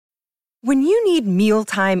When you need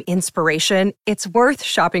mealtime inspiration, it's worth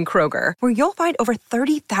shopping Kroger, where you'll find over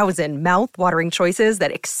 30,000 mouth-watering choices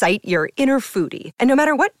that excite your inner foodie. And no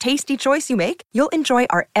matter what tasty choice you make, you'll enjoy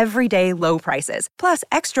our everyday low prices, plus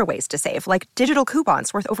extra ways to save, like digital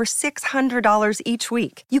coupons worth over $600 each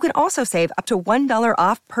week. You can also save up to $1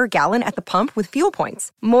 off per gallon at the pump with fuel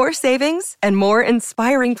points. More savings and more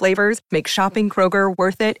inspiring flavors make shopping Kroger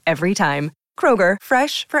worth it every time. Kroger,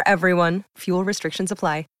 fresh for everyone. Fuel restrictions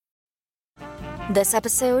apply. This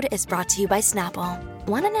episode is brought to you by Snapple.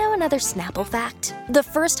 Want to know another Snapple fact? The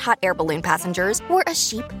first hot air balloon passengers were a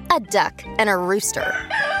sheep, a duck, and a rooster.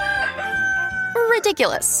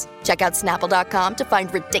 Ridiculous. Check out Snapple.com to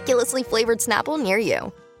find ridiculously flavored Snapple near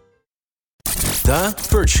you. The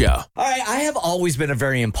Bert Show. All right, I have always been a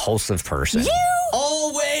very impulsive person. You?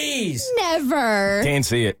 Always. Never. Can't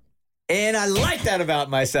see it. And I like that about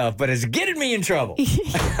myself, but it's getting me in trouble.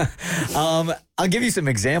 I'll give you some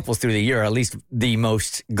examples through the year. At least the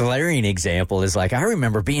most glaring example is like I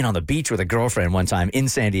remember being on the beach with a girlfriend one time in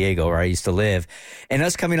San Diego where I used to live, and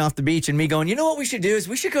us coming off the beach and me going, you know what we should do is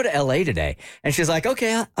we should go to L.A. today. And she's like,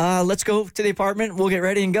 okay, let's go to the apartment. We'll get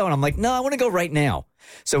ready and go. And I'm like, no, I want to go right now.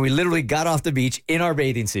 So we literally got off the beach in our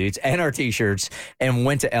bathing suits and our T-shirts and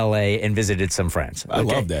went to L.A. and visited some friends. I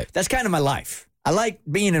love that. That's kind of my life. I like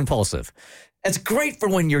being impulsive. It's great for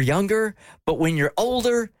when you're younger, but when you're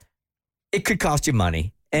older, it could cost you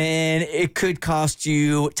money and it could cost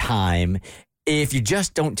you time if you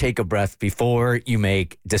just don't take a breath before you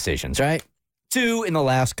make decisions, right? 2 in the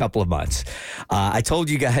last couple of months. I told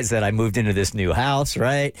you guys that I moved into this new house,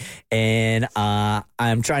 right? And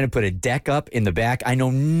I'm trying to put a deck up in the back. I know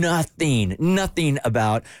nothing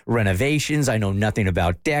about renovations. I know nothing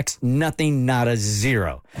about decks, nothing, not a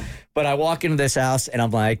zero. But I walk into this house and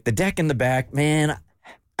I'm like, the deck in the back, man,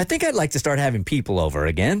 I think I'd like to start having people over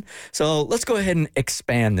again. So let's go ahead and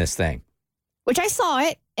expand this thing. Which I saw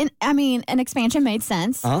it. And I mean, an expansion made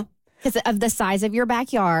sense. Because of the size of your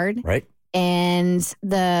backyard. Right. And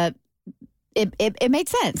it made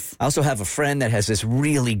sense. I also have a friend that has this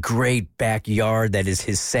really great backyard that is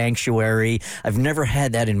his sanctuary. I've never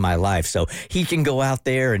had that in my life. So he can go out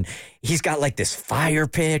there and he's got like this fire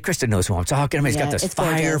pit. Kristen knows who I'm talking about. He's got this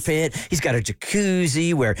fire pit. He's got a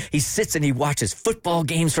jacuzzi where he sits and he watches football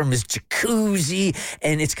games from his jacuzzi.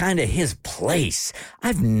 And it's kind of his place.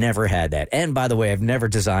 I've never had that. And by the way, I've never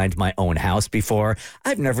designed my own house before.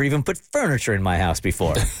 I've never even put furniture in my house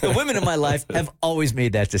before. The women in my life have always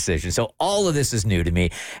made that decision. So all of this is new to me.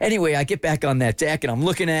 Anyway, I get back on that deck and I'm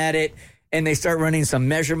looking at it. And they start running some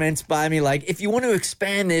measurements by me, like, if you want to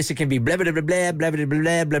expand this, it can be blah, blah, blah, blah, blah, blah,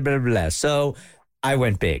 blah, blah, blah, blah. So I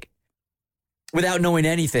went big. Without knowing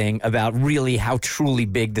anything about really how truly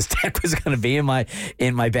big this deck was going to be in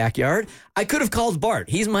my backyard, I could have called Bert.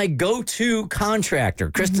 He's my go-to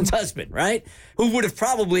contractor, Kristen's husband, right? Who would have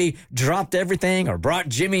probably dropped everything or brought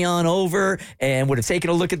Jimmy on over and would have taken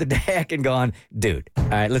a look at the deck and gone, dude, all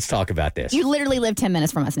right, let's talk about this. You literally live 10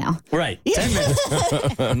 minutes from us now. Right. 10 minutes.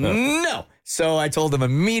 No. So I told them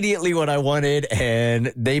immediately what I wanted,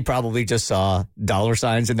 and they probably just saw dollar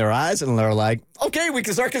signs in their eyes, and they're like, okay, we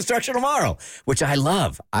can start construction tomorrow, which I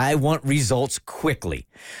love. I want results quickly.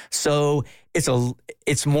 So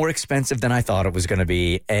it's more expensive than I thought it was going to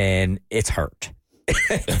be, and it's hurt.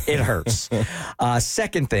 It hurts.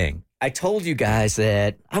 Second thing, I told you guys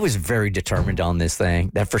that I was very determined on this thing,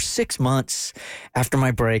 that for 6 months after my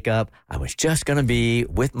breakup, I was just going to be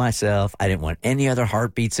with myself. I didn't want any other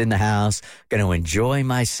heartbeats in the house, going to enjoy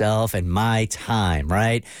myself and my time,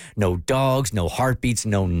 right? No dogs, no heartbeats,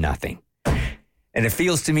 no nothing. And it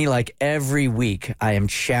feels to me like every week I am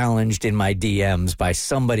challenged in my DMs by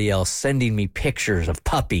somebody else sending me pictures of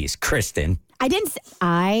puppies. Kristen.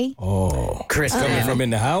 Kristen. Coming from in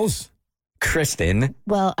the house? Kristen.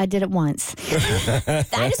 Well, I did it once.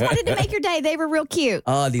 I just wanted to make your day. They were real cute.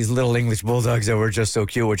 Oh, these little English bulldogs that were just so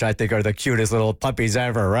cute, which I think are the cutest little puppies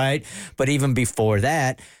ever, right? But even before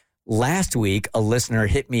that, last week, a listener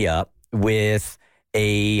hit me up with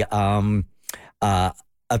a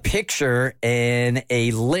picture and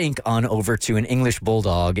a link on over to an English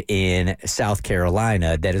bulldog in South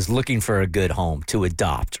Carolina that is looking for a good home to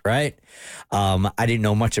adopt, right? I didn't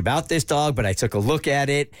know much about this dog, but I took a look at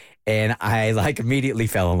it and I immediately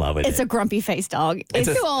fell in love with it. It's a grumpy face dog.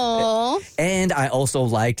 It's cool. And I also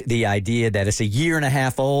liked the idea that it's a year and a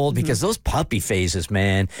half old because those puppy phases,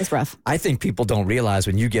 man. It's rough. I think people don't realize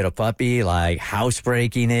when you get a puppy, like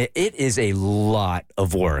housebreaking it is a lot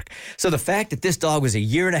of work. So the fact that this dog was a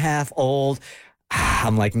year and a half old,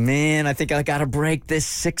 I'm like, man, I think I got to break this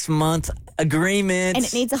 6-month agreement. And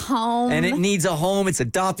it needs a home. It's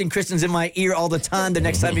adopting. Kristen's in my ear all the time. The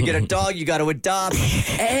next time you get a dog, you got to adopt.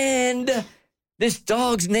 And this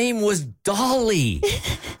dog's name was Dolly.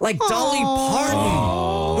 Like Dolly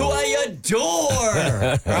Parton, who I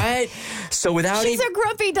adore. Right? So without She's a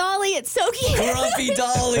grumpy Dolly. It's so cute. Grumpy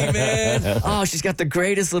Dolly, man. Oh, she's got the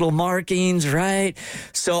greatest little markings, right?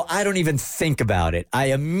 So I don't even think about it.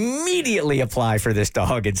 I immediately apply for this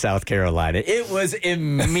dog in South Carolina. It was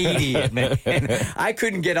immediate, man. I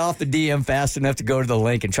couldn't get off the DM fast enough to go to the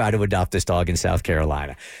link and try to adopt this dog in South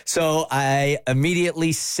Carolina. So I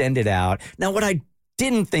immediately send it out. Now, what I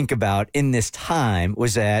didn't think about in this time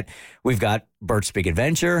was that we've got Bert's Big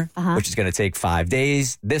Adventure, which is going to take 5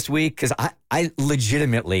 days this week. Because I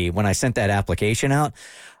legitimately, when I sent that application out,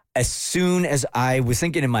 as soon as I was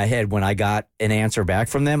thinking in my head when I got an answer back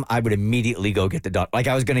from them, I would immediately go get the dog. Like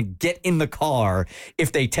I was going to get in the car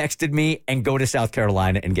if they texted me and go to South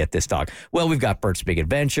Carolina and get this dog. Well, we've got Bert's Big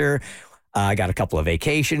Adventure. I got a couple of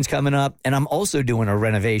vacations coming up. And I'm also doing a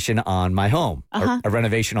renovation on my home, a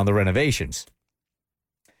renovation on the renovations.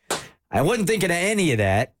 I wasn't thinking of any of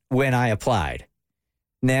that when I applied.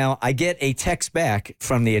 Now, I get a text back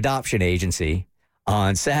from the adoption agency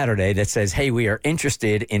on Saturday that says, hey, we are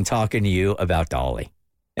interested in talking to you about Dolly.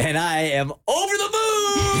 And I am over the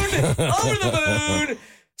moon.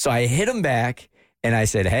 So I hit him back and I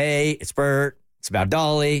said, hey, it's Bert. It's about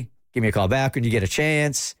Dolly. Give me a call back when you get a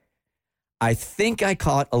chance. I think I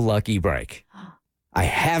caught a lucky break. I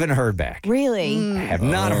haven't heard back. Really? I have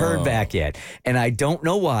not heard back yet. And I don't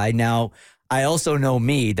know why. Now, I also know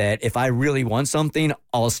me that if I really want something,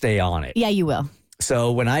 I'll stay on it. Yeah, you will.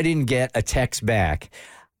 So when I didn't get a text back,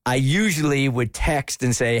 I usually would text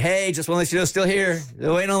and say, hey, just want to let you know, still here.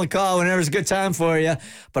 Waiting on the call whenever's a good time for you.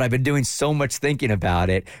 But I've been doing so much thinking about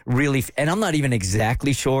it, really. And I'm not even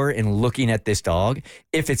exactly sure in looking at this dog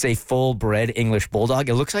if it's a full-bred English bulldog.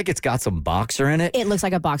 It looks like it's got some boxer in it. It looks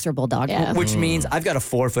like a boxer bulldog. Yeah. Which means I've got a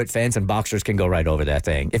 4-foot fence and boxers can go right over that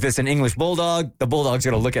thing. If it's an English bulldog, the bulldog's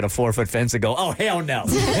going to look at a 4-foot fence and go, oh, hell no.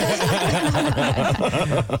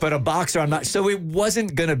 But a boxer, I'm not. So it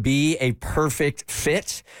wasn't going to be a perfect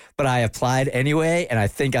fit. But I applied anyway, and I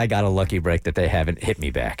think I got a lucky break that they haven't hit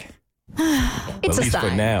me back. It's At least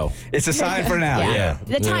for now. It's a sign for now. Yeah.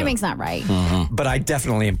 The timing's not right. But I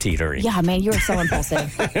definitely am teetering. Yeah, man, you are so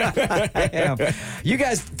impulsive. I am. You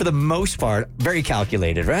guys, for the most part, very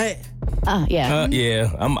calculated, right? Yeah.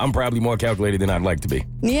 Yeah, I'm probably more calculated than I'd like to be.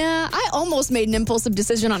 Yeah, I almost made an impulsive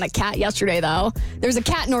decision on a cat yesterday, though. There's a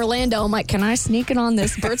cat in Orlando. I'm like, can I sneak it on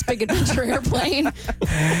this Bert's Big Adventure airplane?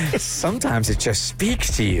 Sometimes it just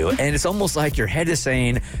speaks to you, and it's almost like your head is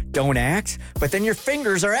saying, don't act, but then your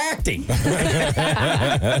fingers are acting.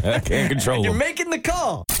 Can't control You're them. making the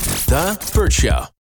call. The Bert Show.